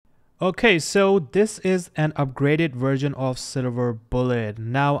Okay, so this is an upgraded version of Silver Bullet.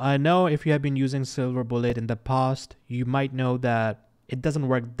 Now, I know if you have been using Silver Bullet in the past, you might know that it doesn't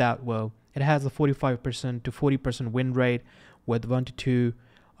work that well. It has a 45% to 40% win rate with 1 to 2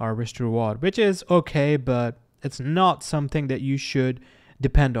 risk to reward, which is okay, but it's not something that you should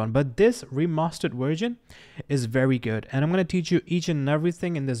depend on. But this remastered version is very good, and I'm going to teach you each and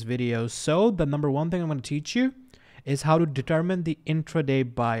everything in this video. So the number one thing I'm going to teach you is how to determine the intraday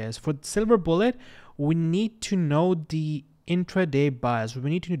bias. For Silver Bullet, we need to know the intraday bias. We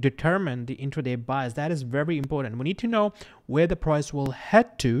need to determine the intraday bias. That is very important. We need to know where the price will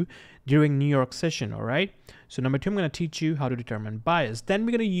head to during New York session, all right? So number two, I'm going to teach you how to determine bias. Then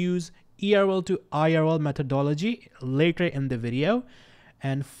we're going to use ERL to IRL methodology later in the video.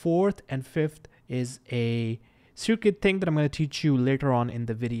 And fourth and fifth is a circuit thing that I'm going to teach you later on in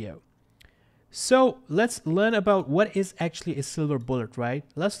the video. So let's learn about what is actually a silver bullet, right?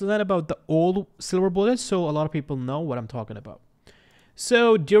 Let's learn about the old silver bullet so a lot of people know what I'm talking about.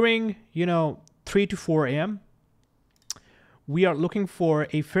 So during, 3 to 4 a.m., we are looking for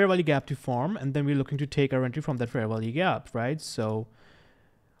a fair value gap to form, and then we're looking to take our entry from that fair value gap, right? So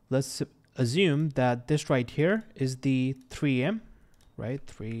let's assume that this right here is the 3 a.m., right?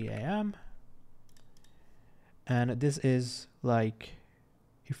 3 a.m. And this is like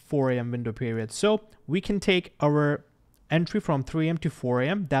 4 a.m. window period. So we can take our entry from 3 a.m. to 4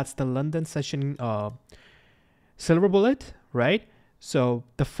 a.m. That's the London session silver bullet, right? So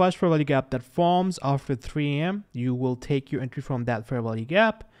the first fair value gap that forms after 3 a.m., you will take your entry from that fair value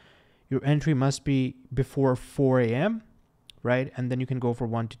gap. Your entry must be before 4 a.m., right? And then you can go for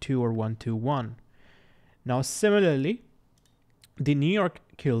 1 to 2 or 1 to 1. Now, similarly, the New York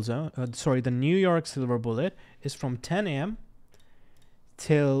kill zone, the New York silver bullet is from 10 a.m.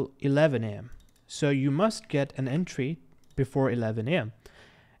 till 11 a.m. So you must get an entry before 11 a.m.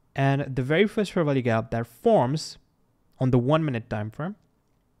 And the very first fair value gap that forms on the 1 minute time frame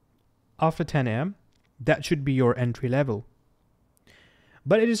after 10 a.m., that should be your entry level.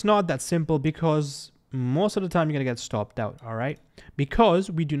 But it is not that simple, because most of the time you're going to get stopped out, all right? Because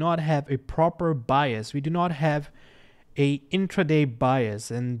we do not have a proper bias. We do not have a intraday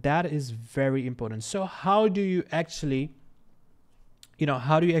bias, and that is very important. So how do you actually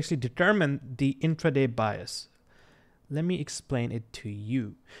determine the intraday bias? Let me explain it to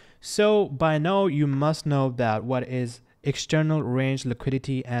you. So by now, you must know that what is external range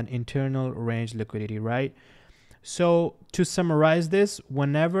liquidity and internal range liquidity, right? So to summarize this,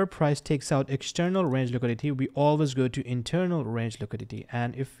 whenever price takes out external range liquidity, we always go to internal range liquidity.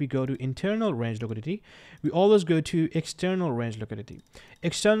 And if we go to internal range liquidity, we always go to external range liquidity.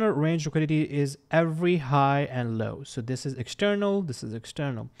 External range liquidity is every high and low. So this is external, this is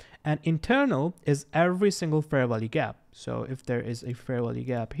external. And internal is every single fair value gap. So if there is a fair value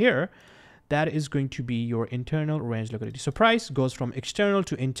gap here, that is going to be your internal range liquidity. So price goes from external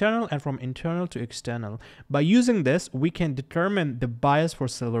to internal and from internal to external. By using this, we can determine the bias for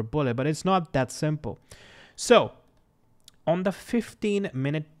silver bullet, but it's not that simple. So on the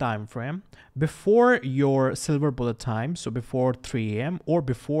 15-minute time frame, before your silver bullet time, so before 3 a.m. or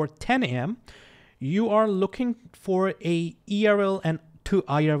before 10 a.m., you are looking for a ERL and to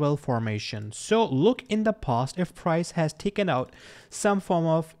IRL formation. So look in the past if price has taken out some form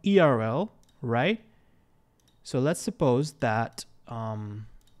of ERL, right? So let's suppose that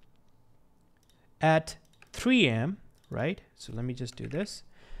at 3 a.m., right? So let me just do this.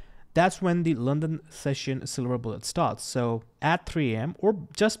 That's when the London session silver bullet starts. So at 3 a.m. or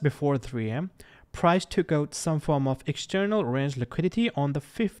just before 3 a.m., price took out some form of external range liquidity on the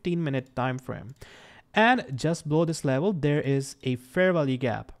 15-minute time frame. And just below this level, there is a fair value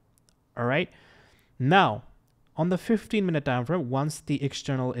gap. All right. Now, on the 15-minute time frame, once the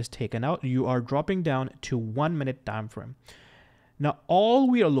external is taken out, you are dropping down to 1 minute time frame. Now, all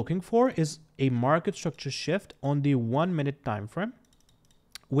we are looking for is a market structure shift on the 1 minute time frame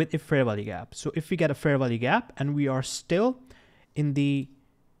with a fair value gap. So if we get a fair value gap and we are still in the,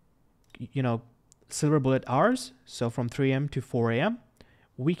 silver bullet hours, so from 3 a.m. to 4 a.m.,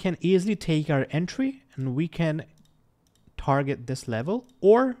 we can easily take our entry and we can target this level,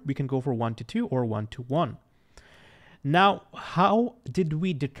 or we can go for 1 to 2 or 1 to 1. Now, how did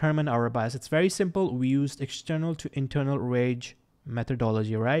we determine our bias? It's very simple. We used external to internal range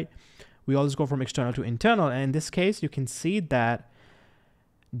methodology, right? We always go from external to internal. And in this case, you can see that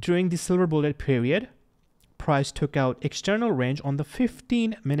during the silver bullet period, price took out external range on the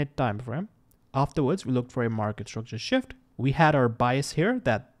 15-minute time frame. Afterwards, we looked for a market structure shift. We had our bias here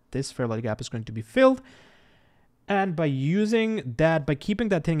that this fair value gap is going to be filled. And by using that, by keeping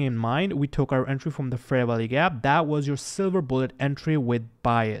that thing in mind, we took our entry from the fair value gap. That was your silver bullet entry with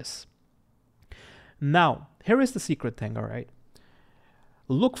bias. Now, here is the secret thing, all right?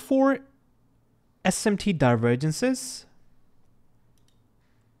 Look for SMT divergences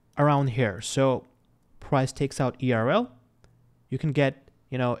around here. So price takes out ERL. You can get,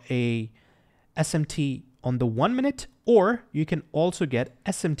 a SMT on the 1 minute, or you can also get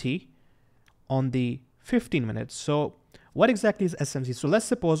SMT on the 15 minutes. So what exactly is SMT? So let's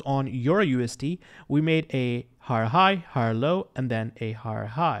suppose on Euro USD, we made a higher high, higher low, and then a higher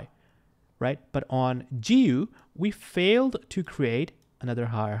high, right? But on GU, we failed to create another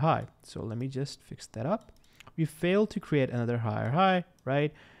higher high. So let me just fix that up. We failed to create another higher high,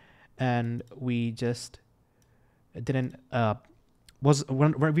 right? And we just didn't,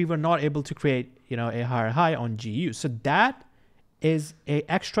 we were not able to create, a higher high on GU. So that is a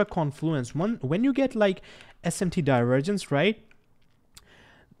extra confluence. When you get like SMT divergence, right?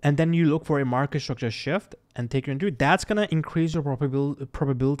 And then you look for a market structure shift and take your entry, that's gonna increase your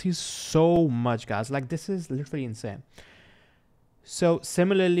probabilities so much, guys. Like, this is literally insane. So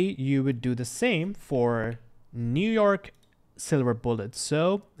similarly, you would do the same for New York Silver Bullet.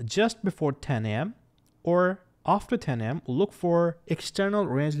 So just before 10 a.m. or after 10 a.m., look for external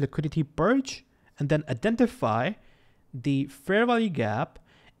range liquidity purge and then identify the fair value gap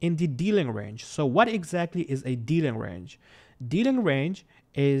in the dealing range. So what exactly is a dealing range? Dealing range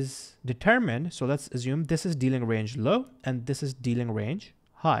is determined. So let's assume this is dealing range low and this is dealing range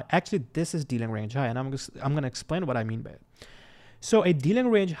high. Actually, this is dealing range high, and I'm going to explain what I mean by it. So a dealing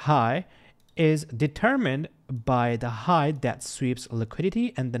range high is determined by the high that sweeps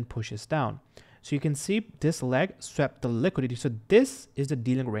liquidity and then pushes down. So you can see this leg swept the liquidity. So this is the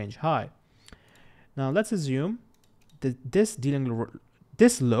dealing range high. Now let's assume that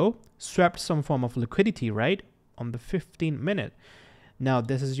this low swept some form of liquidity, right, on the 15 minute. Now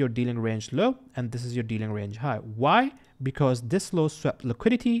this is your dealing range low and this is your dealing range high. Why? Because this low swept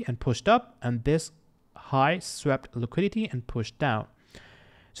liquidity and pushed up, and this high swept liquidity and pushed down.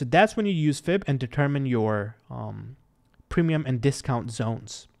 So that's when you use fib and determine your premium and discount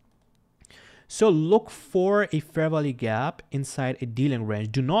zones. So look for a fair value gap inside a dealing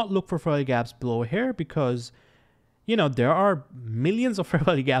range. Do not look for fair value gaps below here, because there are millions of fair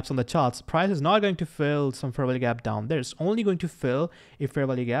value gaps on the charts. Price is not going to fill some fair value gap down there. It's only going to fill a fair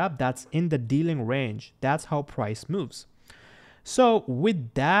value gap that's in the dealing range. That's how price moves. So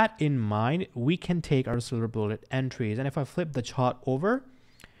with that in mind, we can take our Silver Bullet entries. And if I flip the chart over,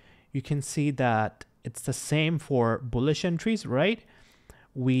 you can see that it's the same for bullish entries, right?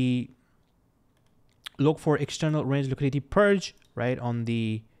 We look for external range liquidity purge, right, on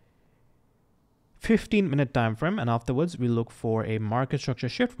the 15-minute time frame, and afterwards we look for a market structure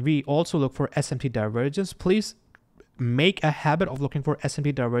shift. We also look for SMT divergence. Please make a habit of looking for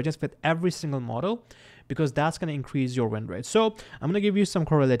SMT divergence with every single model, because that's going to increase your win rate. So I'm going to give you some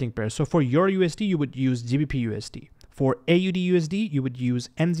correlating pairs. So for Euro USD, you would use GBP USD. For AUD USD, you would use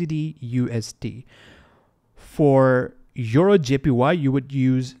NZD USD. For Euro JPY, you would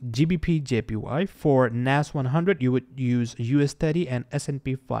use GBP JPY. For NAS 100, you would use US 30 and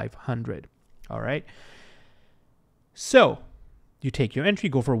S&P 500. All right. So you take your entry,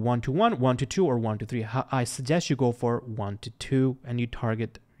 go for 1 to 1, 1 to 2, or 1 to 3. I suggest you go for 1 to 2, and you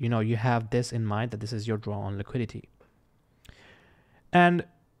target, you have this in mind, that this is your draw on liquidity.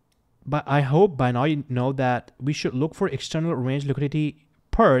 But I hope by now you know that we should look for external range liquidity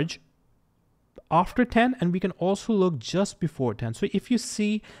purge after 10, and we can also look just before 10. So if you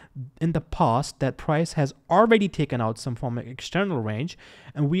see in the past that price has already taken out some form of external range,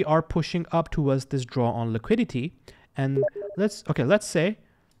 and we are pushing up towards this draw on liquidity, and let's say,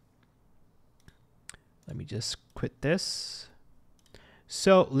 let me just quit this.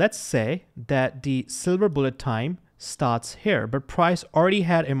 So let's say that the Silver Bullet time starts here, but price already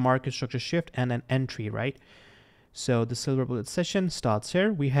had a market structure shift and an entry, right? So the Silver Bullet session starts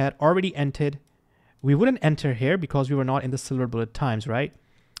here. We had already entered. We wouldn't enter here because we were not in the Silver Bullet times, right?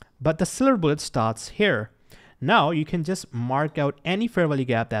 But the Silver Bullet starts here. Now you can just mark out any fair value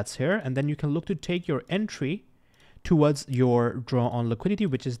gap that's here, and then you can look to take your entry towards your draw on liquidity,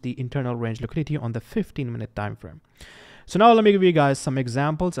 which is the internal range liquidity on the 15-minute time frame. So now let me give you guys some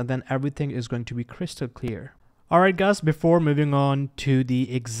examples, and then everything is going to be crystal clear. All right, guys, before moving on to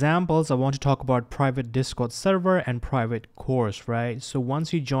the examples, I want to talk about private Discord server and private course, right? So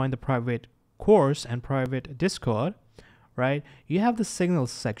once you join the private course and private Discord, right, you have the signals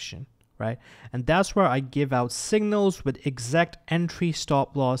section, right? And that's where I give out signals with exact entry,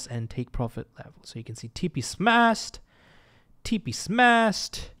 stop loss, and take profit level. So you can see TP smashed,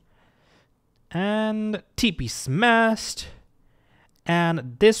 and TP smashed.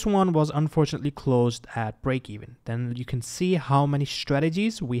 And this one was unfortunately closed at break even. Then you can see how many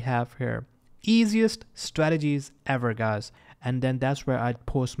strategies we have here easiest strategies ever, guys. And then that's where I'd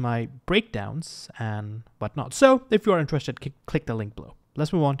post my breakdowns and whatnot. So if you are interested, click the link below.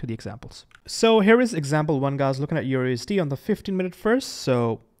 Let's move on to the examples. So here is example 1, guys, looking at EURUSD on the 15-minute first.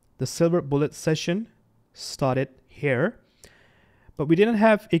 So the Silver Bullet session started here, but we didn't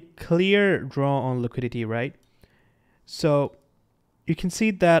have a clear draw on liquidity, right? So you can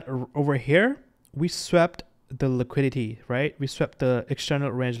see that over here, we swept the liquidity, right? We swept the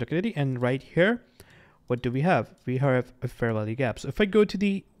external range liquidity, and right here, what do we have? We have a fair value gap. So if I go to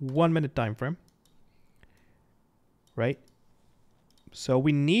the 1 minute time frame, right? So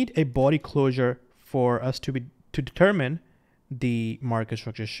we need a body closure for us to determine the market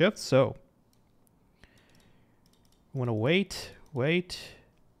structure shift. So we want to wait,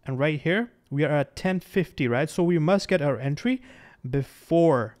 and right here we are at 10:50, right? So we must get our entry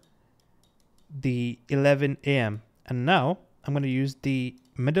before the 11 a.m. And now I'm going to use the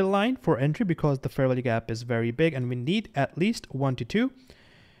middle line for entry because the fair value gap is very big and we need at least 1 to 2.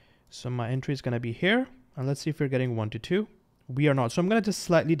 So my entry is going to be here, and let's see if we're getting 1 to 2. We are not. So I'm going to just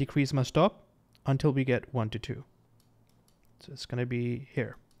slightly decrease my stop until we get 1 to 2. So it's going to be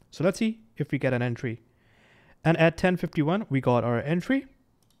here. So let's see if we get an entry. And at 10:51, we got our entry.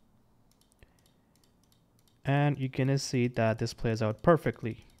 And you're going to see that this plays out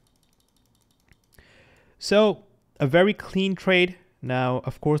perfectly. So a very clean trade. Now,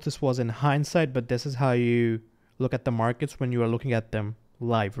 of course, this was in hindsight, but this is how you look at the markets when you are looking at them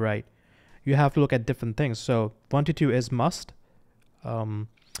live, right? You have to look at different things. So 1 to 2 is must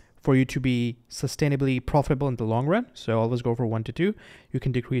for you to be sustainably profitable in the long run. So always go for 1 to 2. You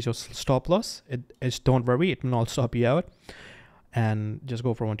can decrease your stop loss. Don't worry, it will not stop you out. And just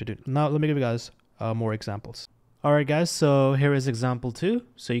go for 1 to 2. Now, let me give you guys more examples. All right, guys. So here is example 2.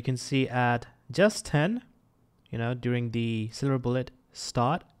 So you can see at just 10, during the Silver Bullet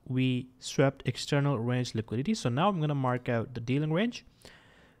start, we swept external range liquidity. So now I'm going to mark out the dealing range.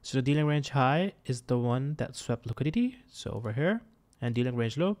 So the dealing range high is the one that swept liquidity. So over here, and dealing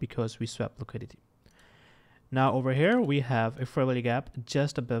range low because we swept liquidity. Now over here, we have a fair value gap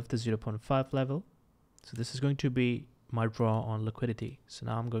just above the 0.5 level. So this is going to be my draw on liquidity. So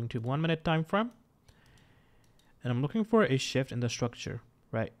now I'm going to 1 minute time frame, and I'm looking for a shift in the structure,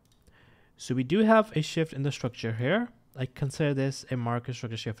 right? So we do have a shift in the structure here. I consider this a market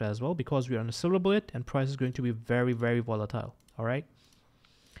structure shift as well because we are on a Silver Bullet and price is going to be very, very volatile. All right.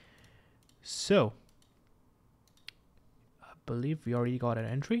 So I believe we already got an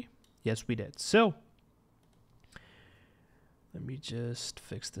entry. Yes, we did. So let me just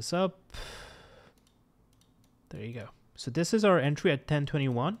fix this up. There you go. So this is our entry at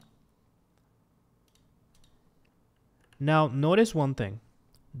 10:21. Now notice one thing.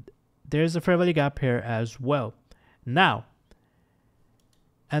 There's a fair value gap here as well. Now,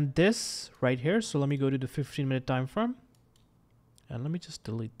 and this right here. So let me go to the 15-minute time frame, and let me just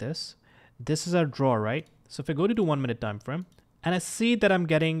delete this. This is our draw, right? So if I go to the 1 minute time frame, and I see that I'm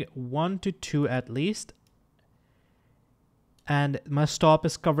getting 1 to 2 at least, and my stop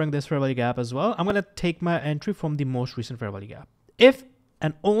is covering this fair value gap as well, I'm going to take my entry from the most recent fair value gap. If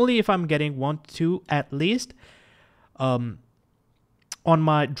and only if I'm getting 1 to 2 at least on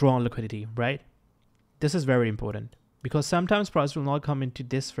my draw on liquidity, right? This is very important because sometimes price will not come into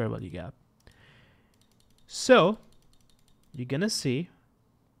this fair value gap. So you're going to see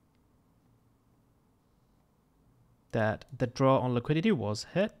that the draw on liquidity was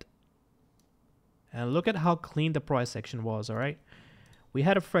hit. And look at how clean the price action was, all right? We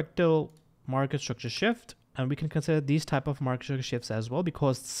had a fractal market structure shift, and we can consider these type of market structure shifts as well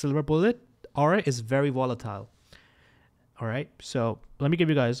because Silver Bullet aura is very volatile. All right, so let me give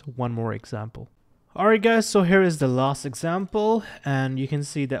you guys one more example. All right, guys, so here is the last example, and you can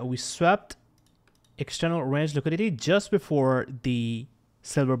see that we swept external range liquidity just before the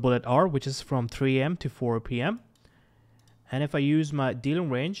Silver Bullet hour, which is from 3 a.m. to 4 p.m. And if I use my dealing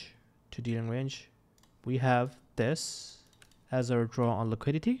range to dealing range, we have this as our draw on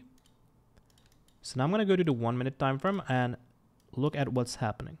liquidity. So now I'm going to go to the 1 minute time frame and look at what's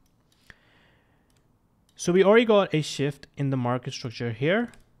happening. So we already got a shift in the market structure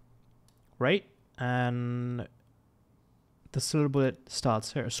here, right? And the Silver Bullet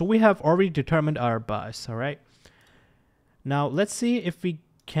starts here. So we have already determined our bias, all right? Now let's see if we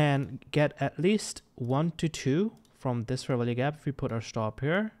can get at least 1 to 2 from this fair value gap if we put our stop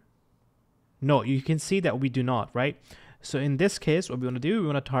here. No, you can see that we do not, right? So in this case, what we want to do, we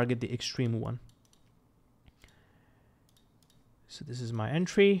want to target the extreme one. So this is my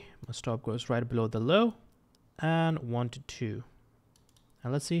entry. My stop goes right below the low and 1 to 2.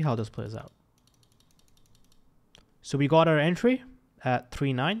 And let's see how this plays out. So we got our entry at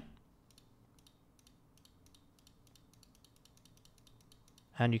 3.9.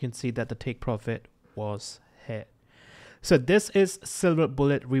 and you can see that the take profit was hit. So this is Silver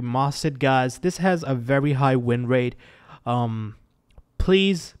Bullet Remastered, guys. This has a very high win rate.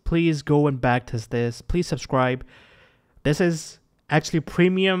 Please go and backtest this. Please subscribe. This is actually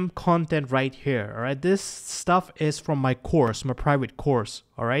premium content right here. All right, this stuff is from my course, my private course.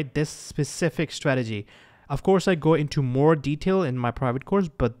 All right, this specific strategy. Of course, I go into more detail in my private course,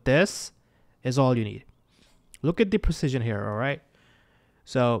 but this is all you need. Look at the precision here. All right.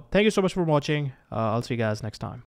 So thank you so much for watching. I'll see you guys next time.